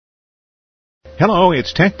Hello,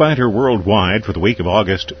 it's TechBiter Worldwide for the week of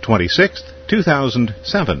August 26th,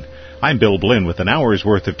 2007. I'm Bill Blinn with an hour's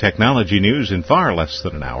worth of technology news in far less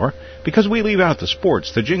than an hour, because we leave out the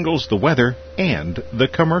sports, the jingles, the weather, and the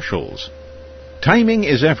commercials. Timing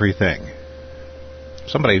is everything.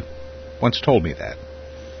 Somebody once told me that.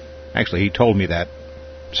 Actually, he told me that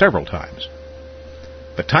several times.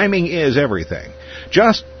 But timing is everything.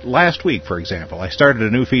 Just last week, for example, I started a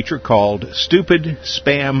new feature called Stupid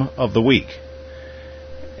Spam of the Week.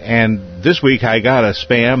 And this week I got a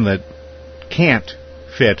spam that can't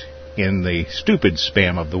fit in the Stupid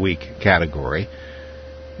Spam of the Week category,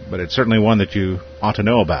 but it's certainly one that you ought to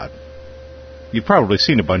know about. You've probably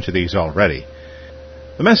seen a bunch of these already.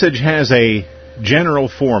 The message has a general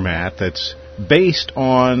format that's based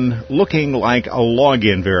on looking like a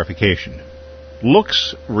login verification.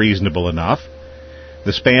 Looks reasonable enough.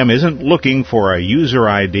 The spam isn't looking for a user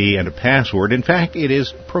ID and a password. In fact, it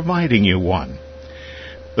is providing you one.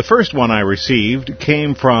 The first one I received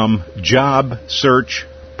came from Job Search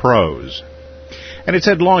Pros, and it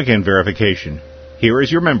said login verification. Here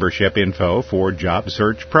is your membership info for Job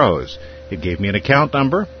Search Pros. It gave me an account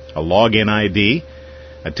number, a login ID,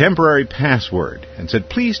 a temporary password, and said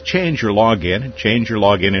please change your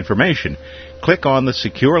login information. Click on the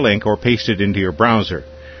secure link or paste it into your browser.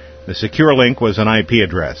 The secure link was an IP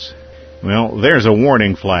address. Well, there's a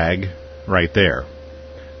warning flag right there.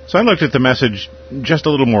 So I looked at the message just a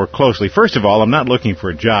little more closely. First of all, I'm not looking for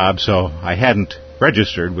a job, so I hadn't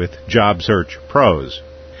registered with Job Search Pros.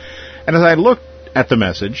 And as I looked at the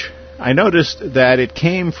message, I noticed that it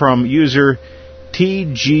came from user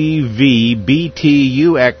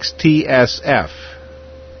TGVBTUXTSF.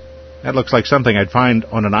 That looks like something I'd find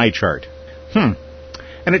on an eye chart. And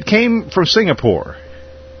it came from Singapore.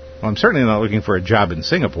 Well, I'm certainly not looking for a job in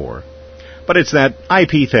Singapore. But it's that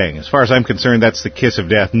IP thing. As far as I'm concerned, that's the kiss of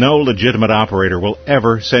death. No legitimate operator will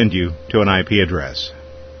ever send you to an IP address.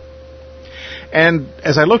 And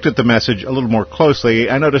as I looked at the message a little more closely,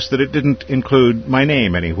 I noticed that it didn't include my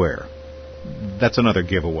name anywhere. That's another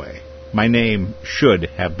giveaway. My name should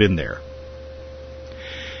have been there.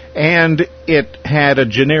 And it had a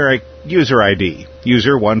generic user ID,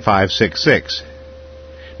 user1566.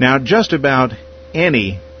 Now, just about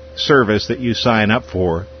any service that you sign up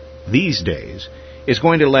for these days is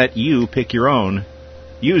going to let you pick your own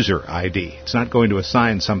user ID. It's not going to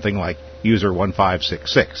assign something like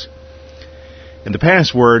user1566. And the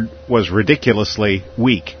password was ridiculously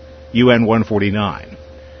weak, UN149.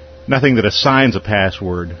 Nothing that assigns a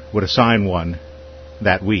password would assign one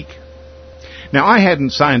that weak. Now, I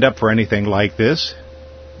hadn't signed up for anything like this,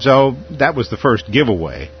 so that was the first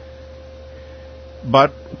giveaway.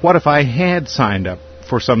 But what if I had signed up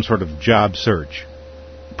for some sort of job search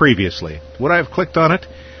previously? Would I have clicked on it?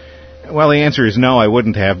 Well, the answer is no, I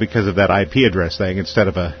wouldn't have, because of that IP address thing instead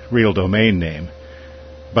of a real domain name.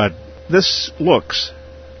 But this looks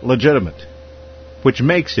legitimate, which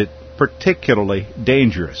makes it particularly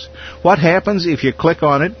dangerous. What happens if you click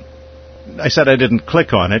on it? I said I didn't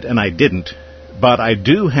click on it, and I didn't, but I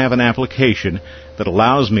do have an application that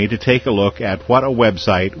allows me to take a look at what a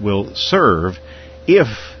website will serve if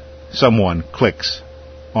someone clicks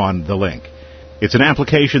on the link. It's an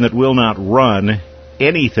application that will not run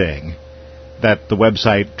anything that the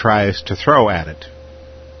website tries to throw at it.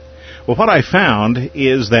 Well, what I found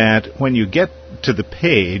is that when you get to the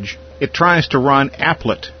page, it tries to run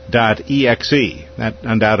applet.exe. That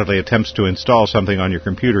undoubtedly attempts to install something on your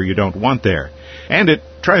computer you don't want there. And it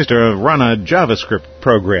tries to run a JavaScript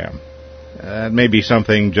program. It may be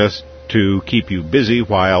something just to keep you busy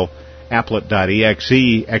while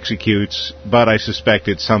applet.exe executes, but I suspect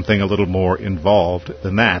it's something a little more involved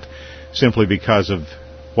than that, simply because of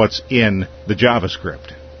what's in the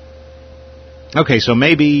JavaScript. Okay, so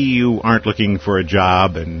maybe you aren't looking for a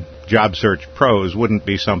job, and Job Search Pros wouldn't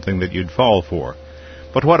be something that you'd fall for.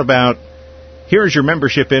 But what about, here's your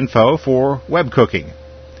membership info for web cooking.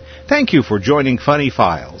 Thank you for joining Funny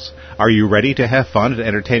Files. Are you ready to have fun at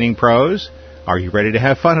entertaining pros? Are you ready to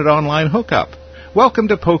have fun at online hookup? Welcome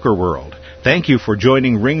to Poker World. Thank you for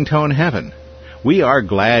joining Ringtone Heaven. We are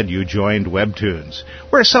glad you joined Webtoons.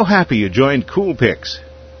 We're so happy you joined Coolpix.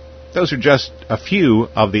 Those are just a few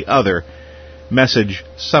of the other message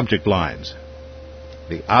subject lines.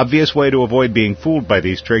 The obvious way to avoid being fooled by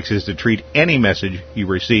these tricks is to treat any message you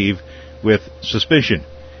receive with suspicion.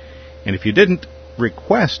 And if you didn't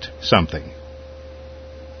request something,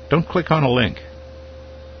 don't click on a link.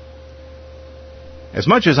 As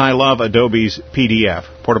much as I love Adobe's PDF,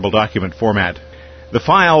 portable document format, The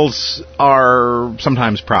files are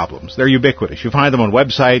sometimes problems. They're ubiquitous. You find them on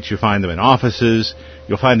websites, you find them in offices,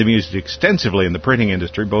 you'll find them used extensively in the printing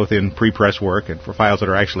industry, both in pre-press work and for files that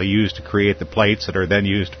are actually used to create the plates that are then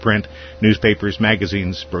used to print newspapers,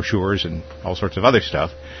 magazines, brochures, and all sorts of other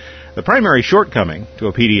stuff. The primary shortcoming to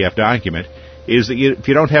a PDF document is that if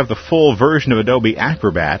you don't have the full version of Adobe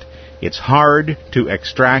Acrobat, it's hard to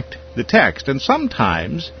extract the text, and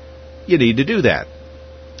sometimes you need to do that.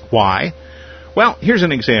 Why? Well, here's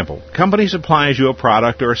an example. A company supplies you a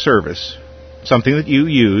product or a service, something that you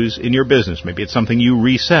use in your business. Maybe it's something you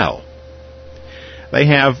resell. They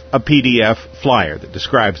have a PDF flyer that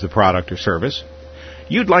describes the product or service.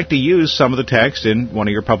 You'd like to use some of the text in one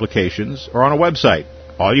of your publications or on a website.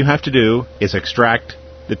 All you have to do is extract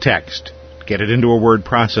the text, get it into a word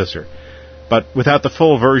processor. But without the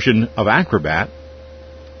full version of Acrobat,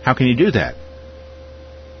 how can you do that?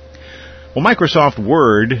 Well, Microsoft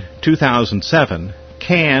Word 2007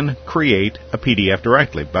 can create a PDF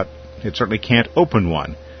directly, but it certainly can't open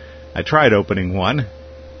one. I tried opening one,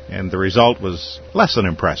 and the result was less than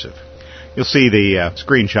impressive. You'll see the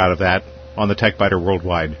screenshot of that on the TechBiter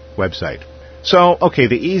Worldwide website. So, okay,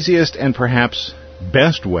 the easiest and perhaps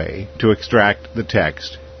best way to extract the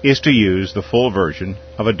text is to use the full version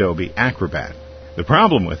of Adobe Acrobat. The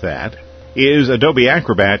problem with that is Adobe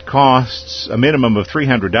Acrobat costs a minimum of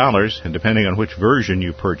 $300, and depending on which version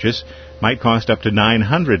you purchase, might cost up to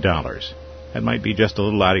 $900. That might be just a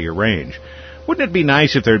little out of your range. Wouldn't it be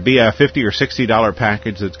nice if there'd be a $50 or $60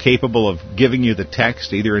 package that's capable of giving you the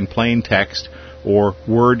text either in plain text or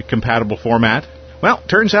Word-compatible format? Well,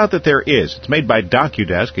 turns out that there is. It's made by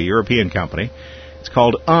DocuDesk, a European company. It's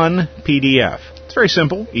called UnPDF. It's very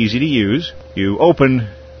simple, easy to use. You open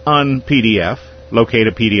UnPDF, locate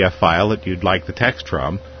a PDF file that you'd like the text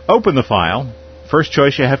from, open the file. First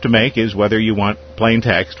choice you have to make is whether you want plain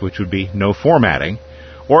text, which would be no formatting,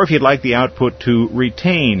 or if you'd like the output to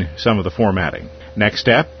retain some of the formatting. Next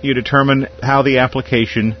step, you determine how the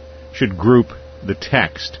application should group the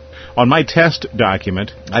text. On my test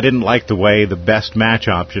document, I didn't like the way the best match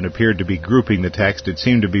option appeared to be grouping the text. It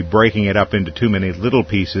seemed to be breaking it up into too many little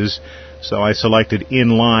pieces, so I selected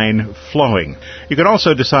inline flowing. You can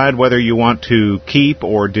also decide whether you want to keep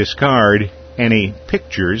or discard any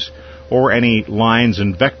pictures or any lines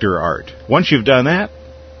and vector art. Once you've done that,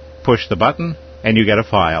 push the button and you get a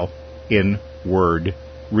file in Word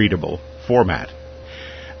readable format.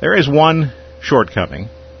 There is one shortcoming.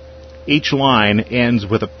 Each line ends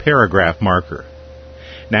with a paragraph marker.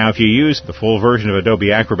 Now, if you use the full version of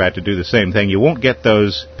Adobe Acrobat to do the same thing, you won't get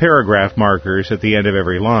those paragraph markers at the end of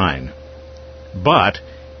every line. But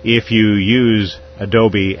if you use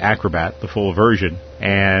Adobe Acrobat, the full version,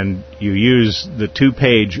 and you use the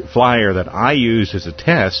 2-page flyer that I used as a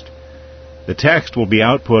test, the text will be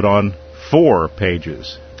output on 4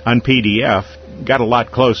 pages. UnPDF got a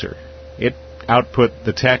lot closer. It output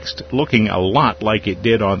the text looking a lot like it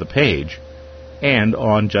did on the page and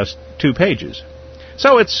on just 2 pages.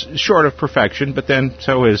 So it's short of perfection, but then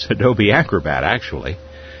so is Adobe Acrobat, actually.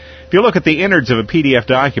 If you look at the innards of a PDF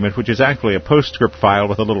document, which is actually a PostScript file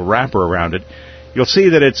with a little wrapper around it, you'll see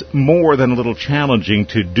that it's more than a little challenging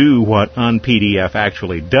to do what UnPDF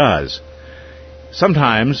actually does.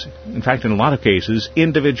 Sometimes, in fact in a lot of cases,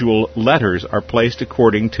 individual letters are placed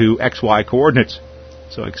according to XY coordinates.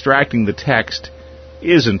 So extracting the text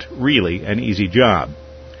isn't really an easy job.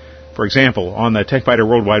 For example, on the TechBiter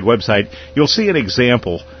Worldwide website, you'll see an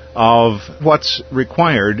example of what's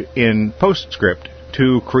required in PostScript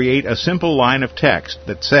to create a simple line of text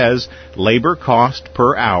that says labor cost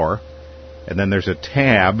per hour, and then there's a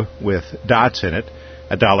tab with dots in it,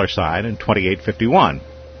 a $sign, and $28.51.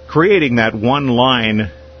 Creating that one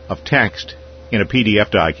line of text in a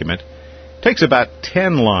PDF document takes about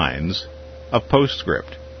 10 lines of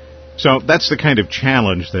PostScript. So that's the kind of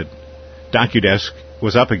challenge that DocuDesk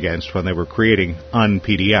was up against when they were creating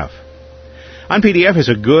UnPDF. UnPDF is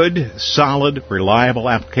a good, solid, reliable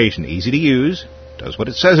application, easy to use, does what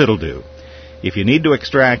it says it'll do. If you need to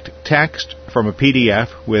extract text from a PDF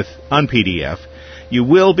with UnPDF, you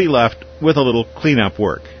will be left with a little cleanup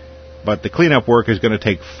work. But the cleanup work is going to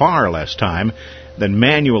take far less time than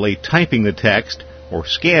manually typing the text or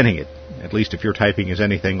scanning it, at least if your typing is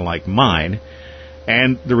anything like mine,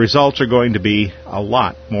 and the results are going to be a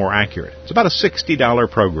lot more accurate. It's about a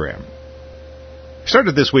 $60 program. I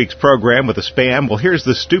started this week's program with a spam. Well, here's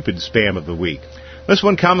the stupid spam of the week. This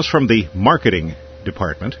one comes from the marketing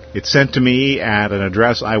department. It's sent to me at an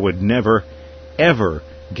address I would never, ever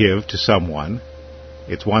give to someone.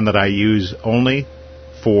 It's one that I use only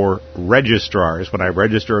for registrars when I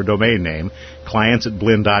register a domain name,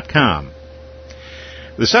 clients@blinn.com.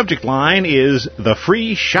 The subject line is the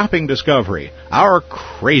free shopping discovery, our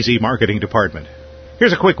crazy marketing department.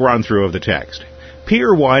 Here's a quick run-through of the text.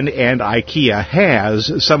 Pier 1 and IKEA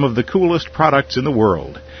has some of the coolest products in the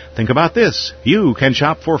world. Think about this. You can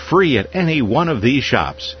shop for free at any one of these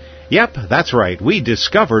shops. Yep, that's right. We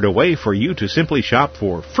discovered a way for you to simply shop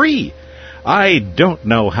for free. I don't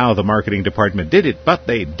know how the marketing department did it, but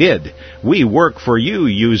they did. We work for you,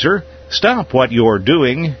 user. Stop what you're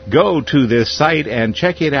doing. Go to this site and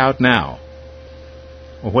check it out now.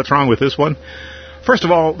 Well, what's wrong with this one? First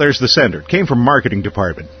of all, there's the sender. It came from marketing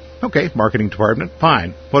department. Okay, marketing department,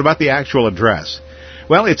 fine. What about the actual address?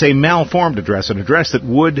 Well, it's a malformed address, an address that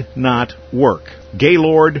would not work.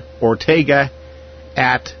 Gaylord Ortega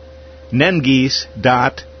at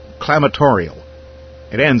Nengeese.Clamatorial.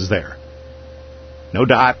 It ends there. No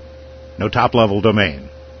dot, no top-level domain.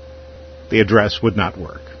 The address would not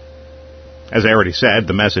work. As I already said,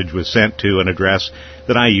 the message was sent to an address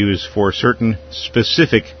that I use for certain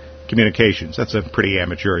specific communications. That's a pretty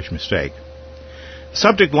amateurish mistake.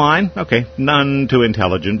 Subject line, okay, none too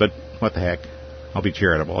intelligent, but what the heck. I'll be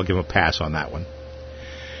charitable. I'll give a pass on that one.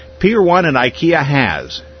 Pier 1 and IKEA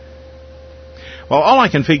has. Well, all I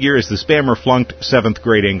can figure is the spammer flunked 7th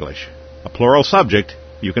grade English. A plural subject.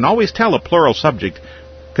 You can always tell a plural subject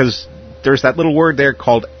because there's that little word there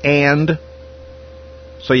called and.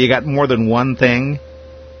 So you got more than one thing.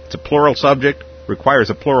 It's a plural subject,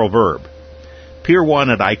 requires a plural verb. Pier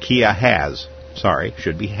 1 at IKEA has. Sorry,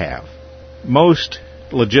 should be have. Most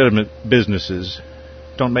legitimate businesses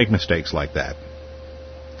don't make mistakes like that.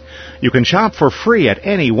 You can shop for free at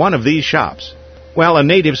any one of these shops. Well, a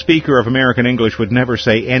native speaker of American English would never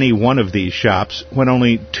say any one of these shops when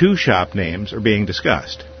only 2 shop names are being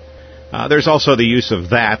discussed. There's also the use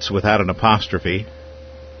of that's without an apostrophe.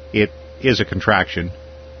 It is a contraction.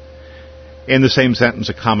 In the same sentence,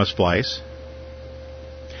 a comma splice.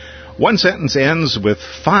 One sentence ends with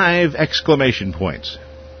 5 exclamation points.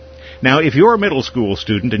 Now, if you're a middle school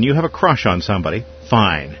student and you have a crush on somebody,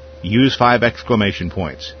 fine. Use 5 exclamation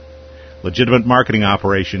points. Legitimate marketing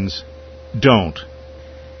operations, don't.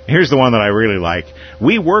 Here's the one that I really like.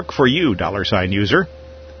 We work for you, $user.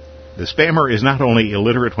 The spammer is not only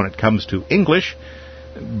illiterate when it comes to English,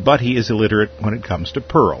 but he is illiterate when it comes to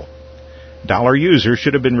Perl. $user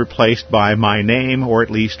should have been replaced by my name or at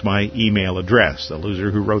least my email address. The loser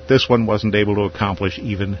who wrote this one wasn't able to accomplish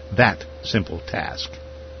even that simple task.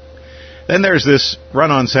 Then there's this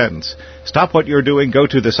run-on sentence. Stop what you're doing, go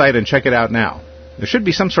to the site and check it out now. There should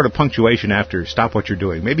be some sort of punctuation after stop what you're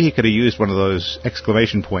doing. Maybe he could have used one of those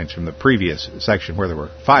exclamation points from the previous section where there were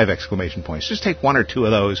 5 exclamation points. Just take 1 or 2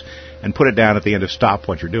 of those and put it down at the end of stop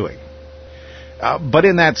what you're doing. But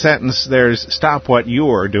in that sentence, there's stop what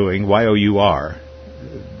you're doing, Y-O-U-R.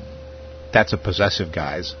 That's a possessive,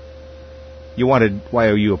 guys. You wanted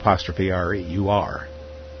Y-O-U apostrophe R-E, you are.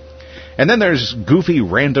 And then there's goofy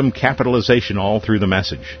random capitalization all through the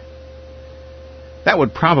message. That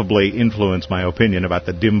would probably influence my opinion about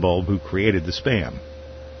the dim bulb who created the spam.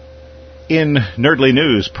 In Nerdly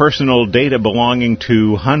News, personal data belonging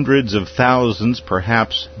to hundreds of thousands,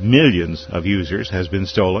 perhaps millions of users has been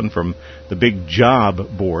stolen from the big job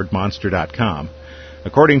board, Monster.com.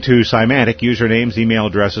 According to Symantec, usernames, email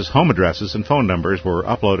addresses, home addresses, and phone numbers were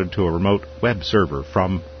uploaded to a remote web server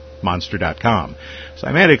from Monster.com.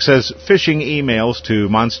 Symantec says phishing emails to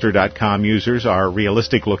Monster.com users are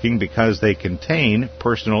realistic looking because they contain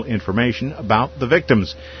personal information about the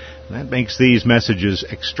victims. That makes these messages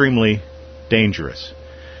extremely dangerous.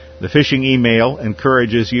 The phishing email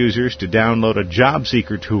encourages users to download a job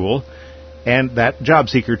seeker tool, and that job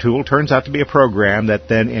seeker tool turns out to be a program that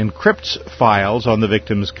then encrypts files on the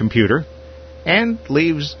victim's computer and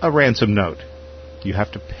leaves a ransom note. You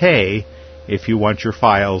have to pay if you want your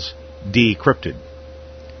files decrypted.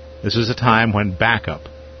 This is a time when backup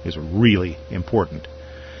is really important.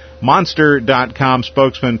 Monster.com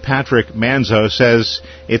spokesman Patrick Manzo says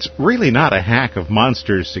it's really not a hack of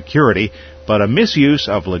Monster's security, but a misuse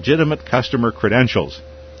of legitimate customer credentials.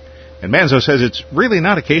 And Manzo says it's really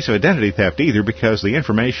not a case of identity theft either because the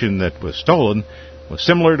information that was stolen was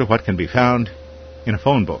similar to what can be found in a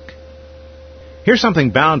phone book. Here's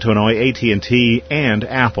something bound to annoy AT&T and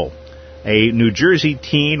Apple. A New Jersey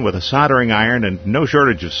teen with a soldering iron and no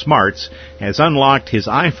shortage of smarts has unlocked his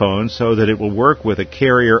iPhone so that it will work with a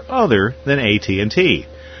carrier other than AT&T.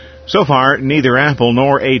 So far, neither Apple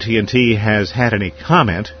nor AT&T has had any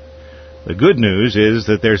comment. The good news is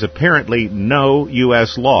that there's apparently no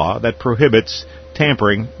U.S. law that prohibits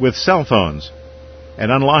tampering with cell phones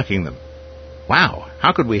and unlocking them. Wow,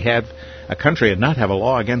 how could we have a country and not have a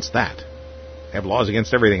law against that? They have laws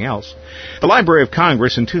against everything else. The Library of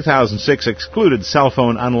Congress in 2006 excluded cell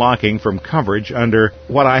phone unlocking from coverage under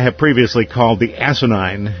what I have previously called the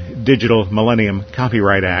asinine Digital Millennium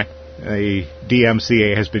Copyright Act. The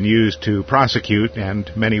DMCA has been used to prosecute, and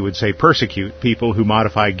many would say persecute, people who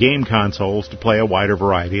modify game consoles to play a wider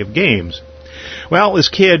variety of games. Well, this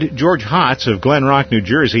kid, George Hotz of Glen Rock, New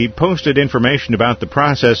Jersey, posted information about the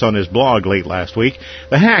process on his blog late last week.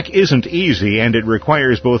 The hack isn't easy, and it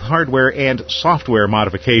requires both hardware and software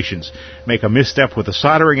modifications. Make a misstep with a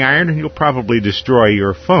soldering iron, and you'll probably destroy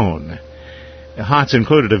your phone. Hotz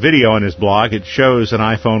included a video on his blog. It shows an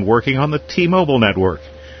iPhone working on the T-Mobile network.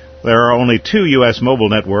 There are only 2 U.S. mobile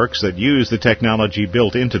networks that use the technology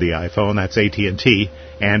built into the iPhone. That's AT&T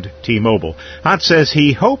and T-Mobile. Hotz says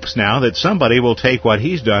he hopes now that somebody will take what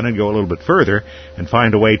he's done and go a little bit further and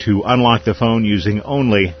find a way to unlock the phone using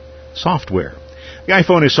only software. The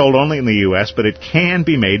iPhone is sold only in the U.S., but it can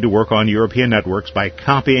be made to work on European networks by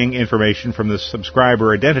copying information from the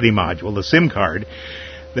subscriber identity module, the SIM card.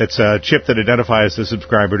 That's a chip that identifies the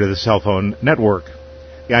subscriber to the cell phone network.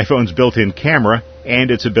 The iPhone's built-in camera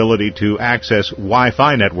and its ability to access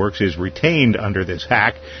Wi-Fi networks is retained under this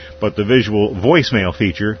hack, but the visual voicemail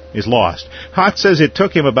feature is lost. Hotz says it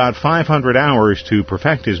took him about 500 hours to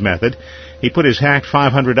perfect his method. He put his hacked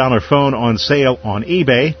 $500 phone on sale on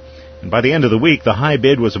eBay, and by the end of the week, the high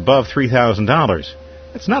bid was above $3,000.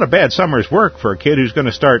 That's not a bad summer's work for a kid who's going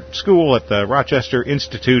to start school at the Rochester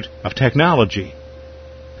Institute of Technology.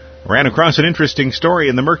 Ran across an interesting story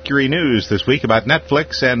in the Mercury News this week about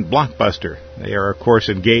Netflix and Blockbuster. They are, of course,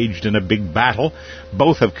 engaged in a big battle.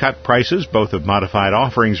 Both have cut prices, both have modified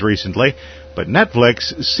offerings recently, but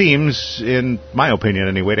Netflix seems, in my opinion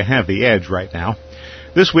anyway, to have the edge right now.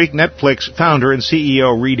 This week, Netflix founder and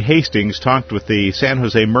CEO Reed Hastings talked with the San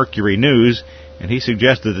Jose Mercury News, and he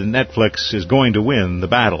suggested that Netflix is going to win the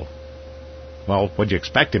battle. Well, what'd you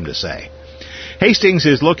expect him to say? Hastings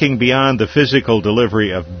is looking beyond the physical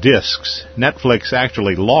delivery of discs. Netflix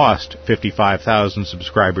actually lost 55,000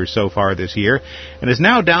 subscribers so far this year and is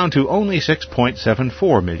now down to only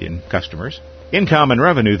 6.74 million customers. Income and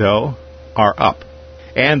revenue, though, are up.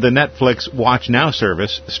 And the Netflix Watch Now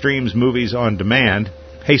service streams movies on demand.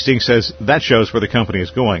 Hastings says that shows where the company is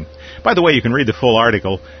going. By the way, you can read the full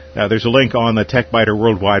article. There's a link on the TechBiter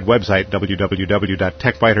Worldwide website,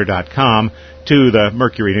 www.techbiter.com, to the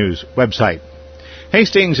Mercury News website.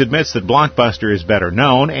 Hastings admits that Blockbuster is better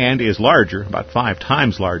known and is larger, about 5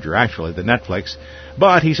 times larger, actually, than Netflix.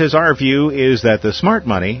 But he says our view is that the smart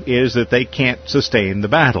money is that they can't sustain the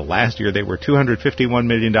battle. Last year they were $251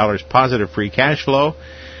 million positive free cash flow.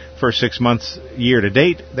 For 6 months year to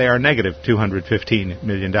date, they are negative $215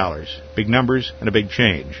 million. Big numbers and a big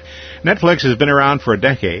change. Netflix has been around for a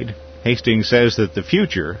decade. Hastings says that the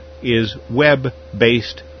future is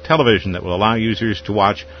web-based television that will allow users to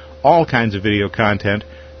watch all kinds of video content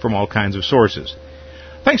from all kinds of sources.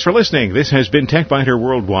 Thanks for listening. This has been TechBiter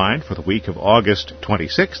Worldwide for the week of August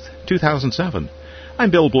 26th, 2007.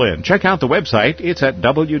 I'm Bill Blinn. Check out the website. It's at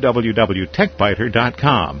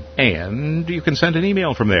www.techbiter.com. And you can send an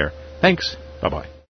email from there. Thanks. Bye-bye.